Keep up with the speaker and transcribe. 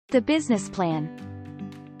The business plan.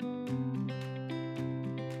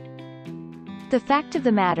 The fact of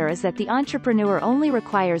the matter is that the entrepreneur only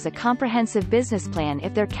requires a comprehensive business plan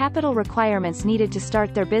if their capital requirements needed to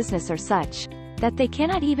start their business are such that they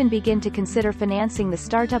cannot even begin to consider financing the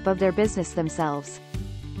startup of their business themselves.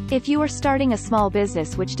 If you are starting a small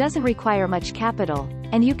business which doesn't require much capital,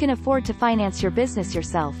 and you can afford to finance your business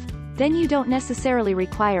yourself, then you don't necessarily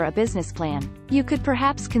require a business plan. You could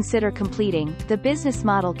perhaps consider completing the business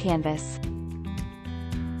model canvas.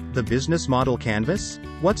 The business model canvas?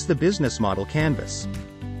 What's the business model canvas?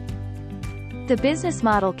 The business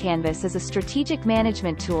model canvas is a strategic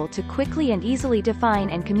management tool to quickly and easily define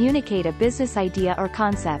and communicate a business idea or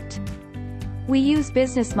concept. We use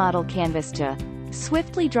business model canvas to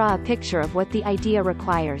swiftly draw a picture of what the idea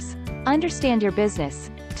requires, understand your business,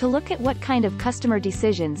 to look at what kind of customer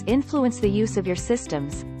decisions influence the use of your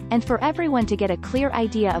systems, and for everyone to get a clear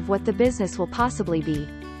idea of what the business will possibly be.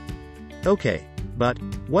 Okay, but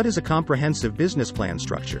what is a comprehensive business plan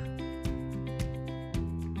structure?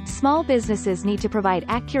 Small businesses need to provide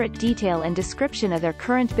accurate detail and description of their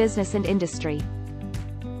current business and industry.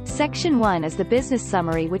 Section 1 is the business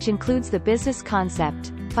summary, which includes the business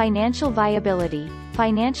concept, financial viability,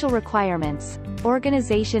 financial requirements,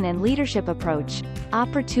 organization and leadership approach,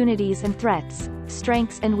 opportunities and threats,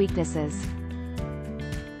 strengths and weaknesses.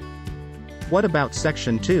 What about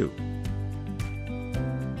Section 2?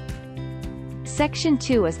 Section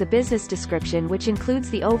 2 is the business description, which includes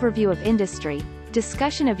the overview of industry,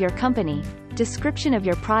 discussion of your company, description of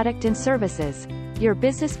your product and services, your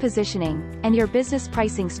business positioning, and your business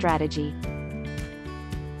pricing strategy.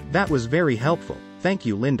 That was very helpful. Thank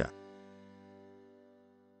you, Linda.